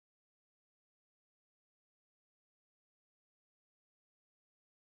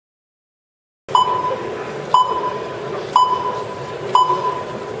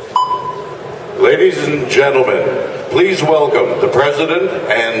Ladies and gentlemen, please welcome the President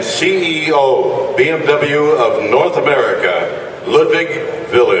and CEO, BMW of North America, Ludwig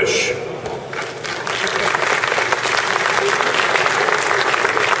Willisch.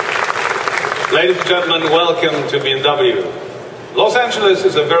 Ladies and gentlemen, welcome to BMW. Los Angeles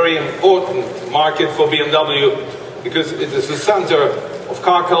is a very important market for BMW because it is the center of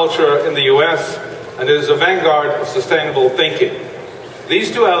car culture in the US and it is a vanguard of sustainable thinking.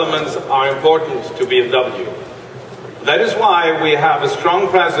 These two elements are important to BMW. That is why we have a strong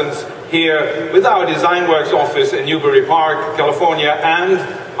presence here with our Design Works office in Newbury Park, California, and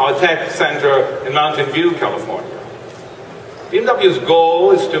our tech center in Mountain View, California. BMW's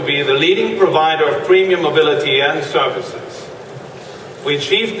goal is to be the leading provider of premium mobility and services. We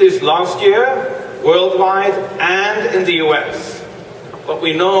achieved this last year, worldwide and in the US. But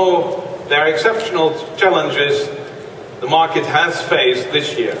we know there are exceptional challenges the market has faced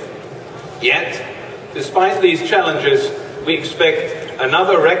this year. Yet, despite these challenges, we expect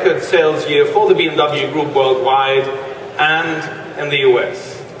another record sales year for the BMW Group worldwide and in the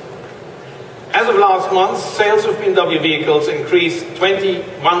US. As of last month, sales of BMW vehicles increased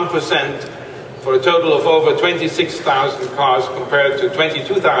 21% for a total of over 26,000 cars compared to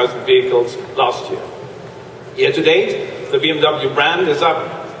 22,000 vehicles last year. Year to date, the BMW brand is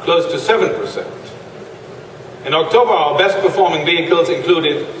up close to 7%. In October, our best performing vehicles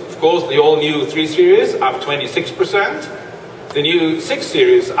included, of course, the all-new 3 Series, up 26%, the new 6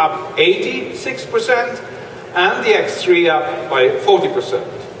 Series, up 86%, and the X3 up by 40%.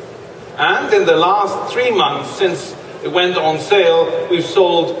 And in the last 3 months since it went on sale, we've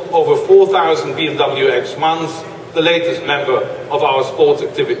sold over 4,000 BMW X1s, the latest member of our sports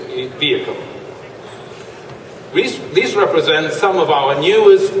activity vehicle. These represent some of our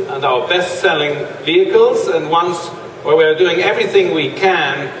newest and our best-selling vehicles, and ones where we're doing everything we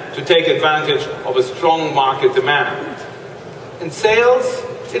can to take advantage of a strong market demand. In sales,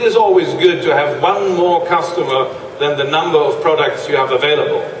 it is always good to have one more customer than the number of products you have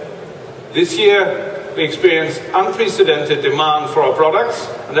available. This year, we experienced unprecedented demand for our products,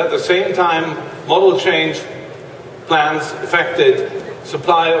 and at the same time, model change plans affected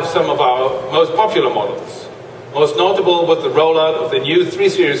supply of some of our most popular models. Most notable with the rollout of the new 3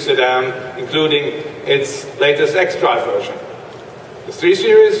 Series sedan, including its latest X-Drive version. The 3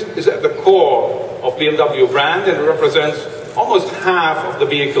 Series is at the core of BMW brand and represents almost half of the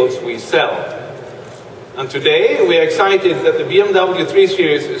vehicles we sell. And today, we are excited that the BMW 3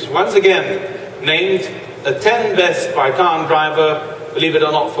 Series is once again named a 10 Best by Car and Driver, believe it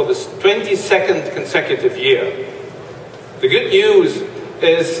or not, for the 22nd consecutive year. The good news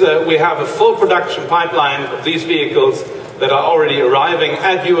is we have a full production pipeline of these vehicles that are already arriving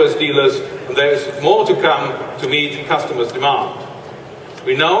at US dealers, and there is more to come to meet customers' demand.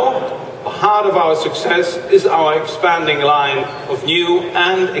 We know the heart of our success is our expanding line of new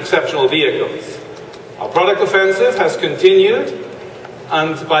and exceptional vehicles. Our product offensive has continued,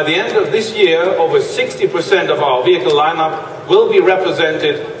 and by the end of this year, over 60% of our vehicle lineup will be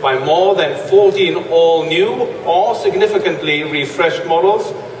represented by more than 14 all-new or significantly refreshed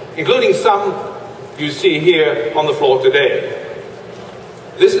models, including some you see here on the floor today.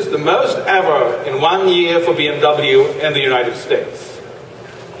 This is the most ever in 1 year for BMW in the United States.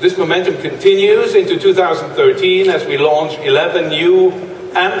 This momentum continues into 2013 as we launch 11 new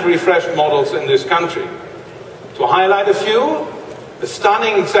and refreshed models in this country. To highlight a few, a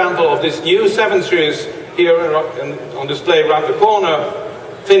stunning example of this new 7 Series here on display around the corner,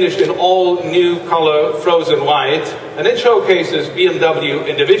 finished in all new color frozen white, and it showcases BMW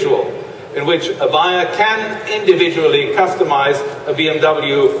Individual, in which a buyer can individually customize a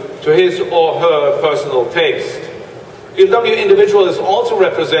BMW to his or her personal taste. BMW Individual is also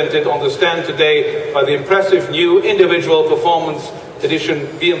represented on the stand today by the impressive new Individual Performance Edition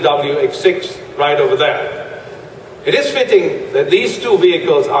BMW X6 right over there. It is fitting that these two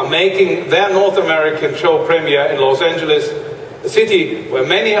vehicles are making their North American show premiere in Los Angeles, a city where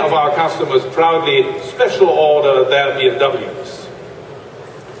many of our customers proudly special order their BMWs.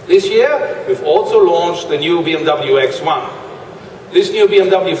 This year, we've also launched the new BMW X1. This new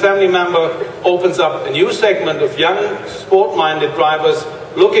BMW family member opens up a new segment of young, sport-minded drivers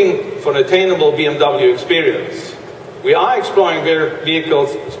looking for an attainable BMW experience. We are exploring vehicles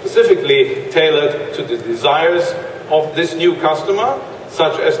specifically tailored to the desires of this new customer,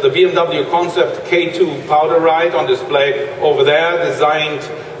 such as the BMW Concept K2 powder ride on display over there, designed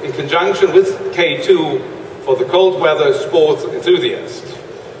in conjunction with K2 for the cold weather sports enthusiast.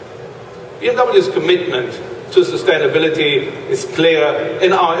 BMW's commitment to sustainability is clear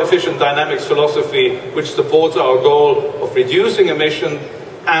in our efficient dynamics philosophy, which supports our goal of reducing emissions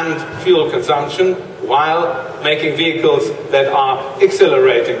and fuel consumption while making vehicles that are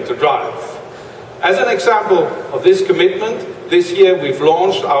exhilarating to drive. As an example of this commitment, this year we've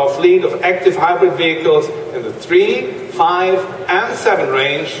launched our fleet of active hybrid vehicles in the 3, 5 and 7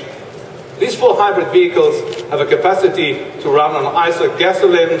 range. These full hybrid vehicles have a capacity to run on either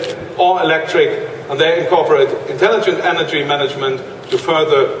gasoline or electric, and they incorporate intelligent energy management to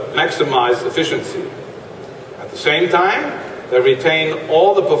further maximize efficiency. At the same time, they retain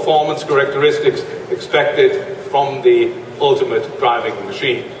all the performance characteristics expected from the ultimate driving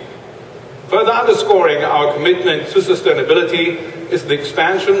machine. Further underscoring our commitment to sustainability is the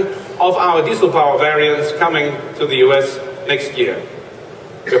expansion of our diesel power variants coming to the US next year.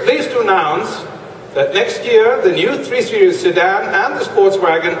 We're pleased to announce that next year the new 3 Series sedan and the sports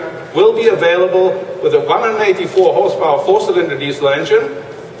wagon will be available with a 184 horsepower 4-cylinder diesel engine.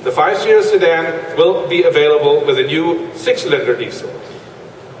 The 5 Series sedan will be available with a new 6-cylinder diesel.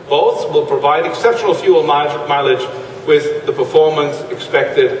 Both will provide exceptional fuel mileage with the performance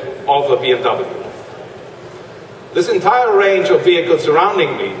expected of a BMW. This entire range of vehicles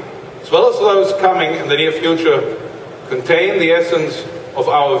surrounding me, as well as those coming in the near future, contain the essence of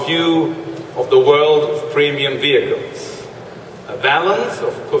our view of the world of premium vehicles. A balance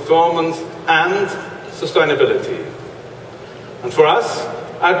of performance and sustainability. And for us,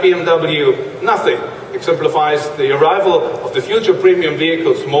 at BMW, nothing exemplifies the arrival of the future premium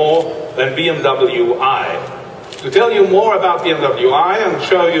vehicles more than BMW i. To tell you more about BMW i and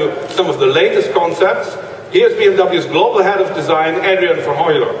show you some of the latest concepts, here's BMW's Global Head of Design, Adrian van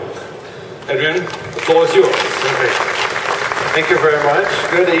Hooydonk. Adrian, the floor is yours. Thank you very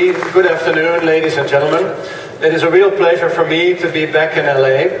much. Good afternoon, ladies and gentlemen. It is a real pleasure for me to be back in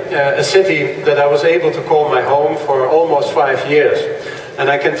LA, a city that I was able to call my home for almost 5 years. And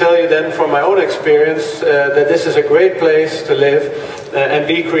I can tell you then from my own experience that this is a great place to live and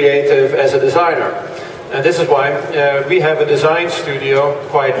be creative as a designer. And this is why we have a design studio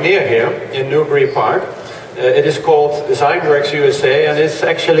quite near here in Newbury Park. It is called DesignWorks USA, and it's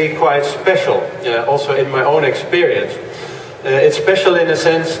actually quite special, also in my own experience. It's special in the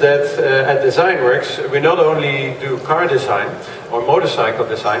sense that at DesignWorks we not only do car design or motorcycle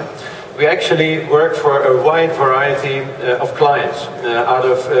design, we actually work for a wide variety of clients out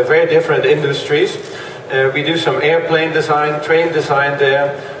of very different industries. We do some airplane design, train design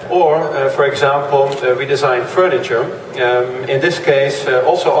there, or for example we design furniture. In this case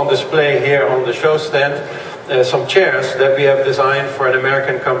also on display here on the show stand some chairs that we have designed for an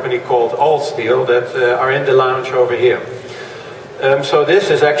American company called Allsteel that are in the lounge over here. So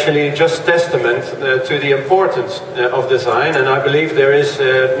this is actually just testament to the importance of design, and I believe there is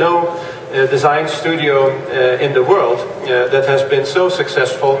no design studio in the world that has been so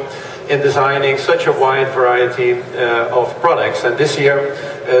successful in designing such a wide variety of products. And this year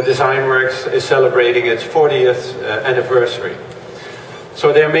DesignWorks is celebrating its 40th anniversary.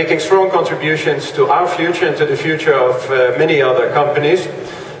 So they're making strong contributions to our future and to the future of many other companies.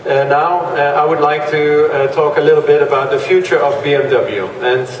 Now I would like to talk a little bit about the future of BMW.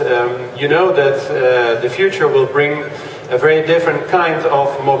 And you know that the future will bring a very different kind of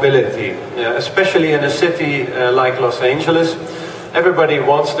mobility, especially in a city like Los Angeles. Everybody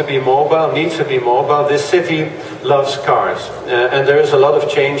wants to be mobile, needs to be mobile. This city loves cars, and there is a lot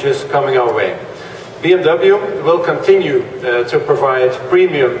of changes coming our way. BMW will continue to provide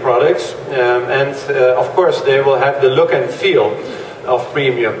premium products, and of course they will have the look and feel of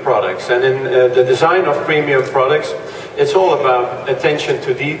premium products. And in the design of premium products, it's all about attention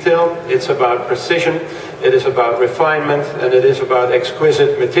to detail, it's about precision, it is about refinement, and it is about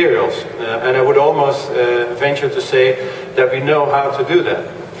exquisite materials. And I would almost venture to say that we know how to do that.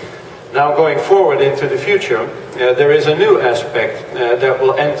 Now going forward into the future, there is a new aspect that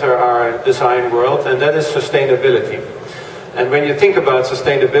will enter our design world, and that is sustainability. And when you think about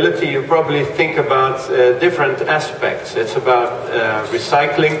sustainability, you probably think about different aspects. It's about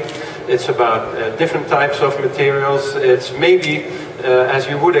recycling, it's about different types of materials, it's maybe, as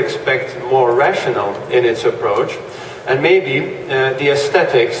you would expect, more rational in its approach, and maybe the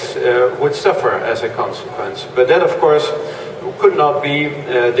aesthetics would suffer as a consequence. But that, of course, could not be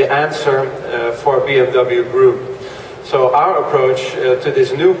the answer for BMW Group. So our approach to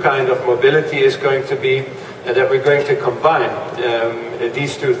this new kind of mobility is going to be that we're going to combine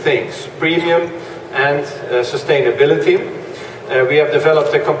these two things, premium and sustainability. We have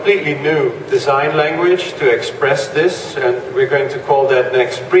developed a completely new design language to express this, and we're going to call that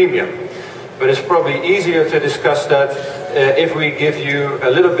next premium. But it's probably easier to discuss that if we give you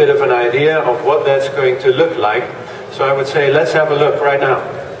a little bit of an idea of what that's going to look like. So I would say let's have a look right now.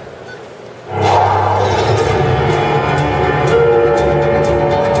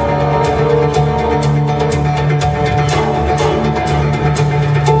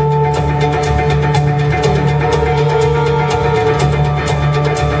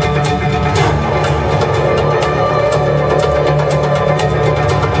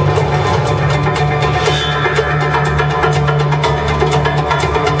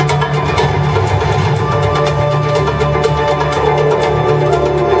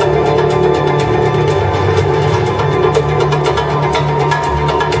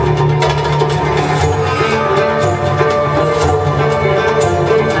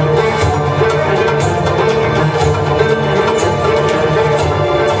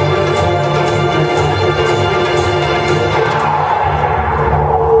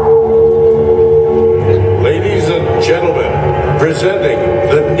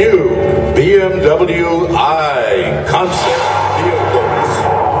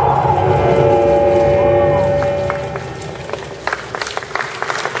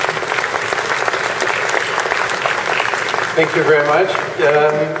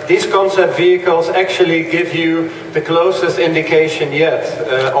 much. These concept vehicles actually give you the closest indication yet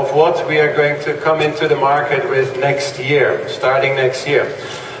of what we are going to come into the market with next year, starting next year.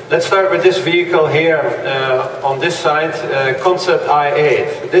 Let's start with this vehicle here on this side, Concept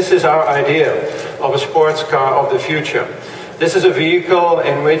i8. This is our idea of a sports car of the future. This is a vehicle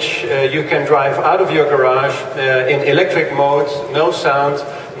in which you can drive out of your garage in electric mode, no sound,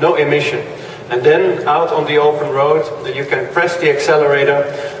 no emission. And then out on the open road, you can press the accelerator,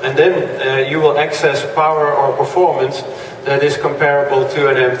 and then you will access power or performance that is comparable to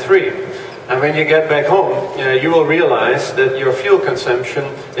an M3. And when you get back home, you will realize that your fuel consumption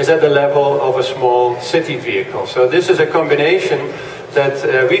is at the level of a small city vehicle. So this is a combination that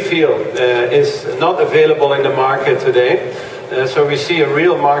we feel is not available in the market today. So we see a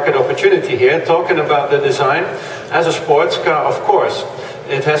real market opportunity here. Talking about the design, as a sports car, of course,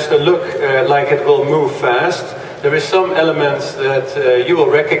 it has to look like it will move fast. There is some elements that you will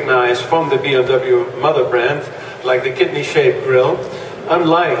recognize from the BMW mother brand, like the kidney-shaped grille.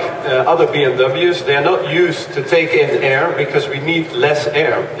 Unlike other BMWs, they are not used to take in air because we need less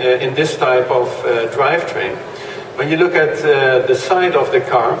air in this type of drivetrain. When you look at the side of the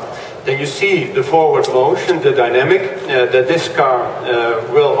car, then you see the forward motion, the dynamic that this car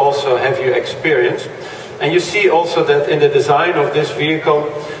will also have you experience. And you see also that in the design of this vehicle,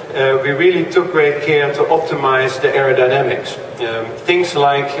 we really took great care to optimize the aerodynamics. Things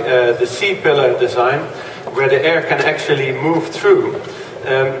like the C-pillar design, where the air can actually move through,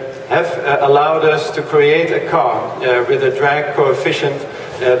 have allowed us to create a car with a drag coefficient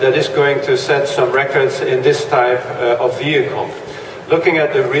that is going to set some records in this type of vehicle. Looking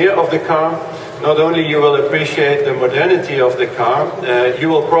at the rear of the car, not only you will appreciate the modernity of the car, you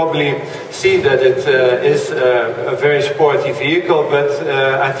will probably see that it is a very sporty vehicle, but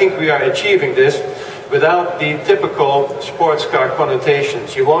I think we are achieving this without the typical sports car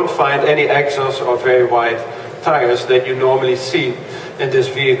connotations. You won't find any exhaust or very wide tires that you normally see in this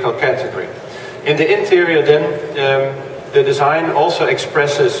vehicle category. In the interior then, the design also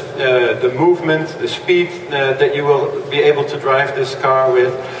expresses the movement, the speed that you will be able to drive this car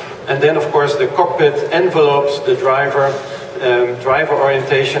with. And then of course the cockpit envelopes the driver. Driver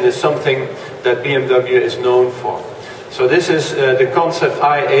orientation is something that BMW is known for. So this is the Concept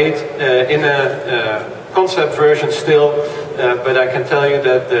i8 in a concept version still, but I can tell you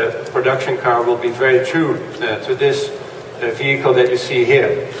that the production car will be very true to this vehicle that you see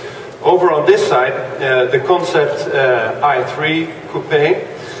here. Over on this side, the Concept i3 Coupé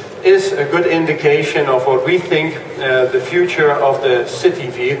is a good indication of what we think the future of the city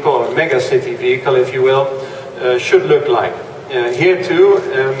vehicle, or mega city vehicle if you will, should look like. Here too,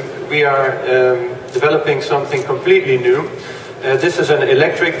 we are developing something completely new. This is an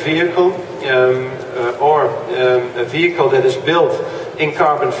electric vehicle, or a vehicle that is built in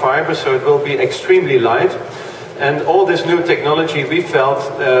carbon fiber, so it will be extremely light. And all this new technology we felt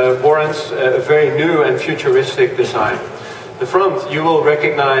warrants a very new and futuristic design. The front you will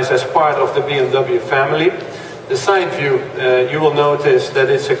recognize as part of the BMW family. The side view, you will notice that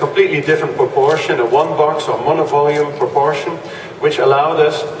it's a completely different proportion, a one-box or monovolume proportion, which allowed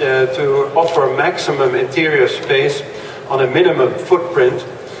us to offer maximum interior space on a minimum footprint.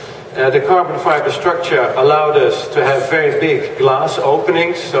 The carbon fiber structure allowed us to have very big glass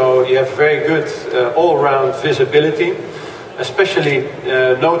openings, so you have very good all-round visibility, especially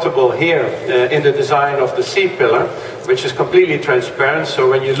notable here in the design of the C-pillar, which is completely transparent, so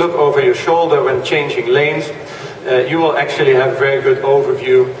when you look over your shoulder when changing lanes, you will actually have very good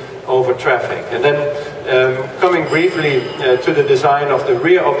overview over traffic. And then coming briefly to the design of the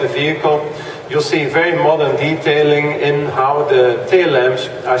rear of the vehicle, you'll see very modern detailing in how the tail lamps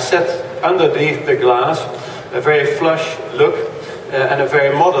are set underneath the glass, a very flush look and a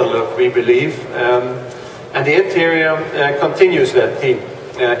very modern look, we believe. And the interior continues that theme.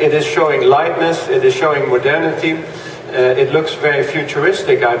 It is showing lightness, it is showing modernity, it looks very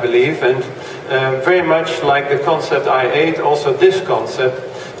futuristic, I believe, and very much like the Concept i8, also this concept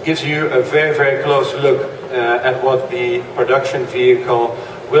gives you a very, very close look at what the production vehicle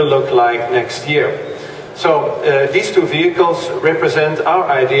will look like next year. So these two vehicles represent our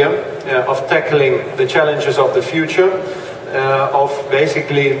idea of tackling the challenges of the future, of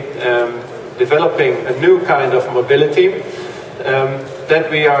basically developing a new kind of mobility, that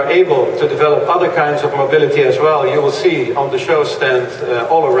we are able to develop other kinds of mobility as well. You will see on the show stand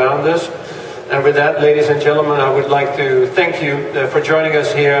all around us. And with that, ladies and gentlemen, I would like to thank you for joining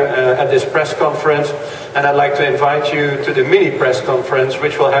us here at this press conference. And I'd like to invite you to the mini press conference,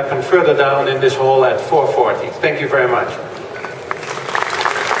 which will happen further down in this hall at 4:40. Thank you very much.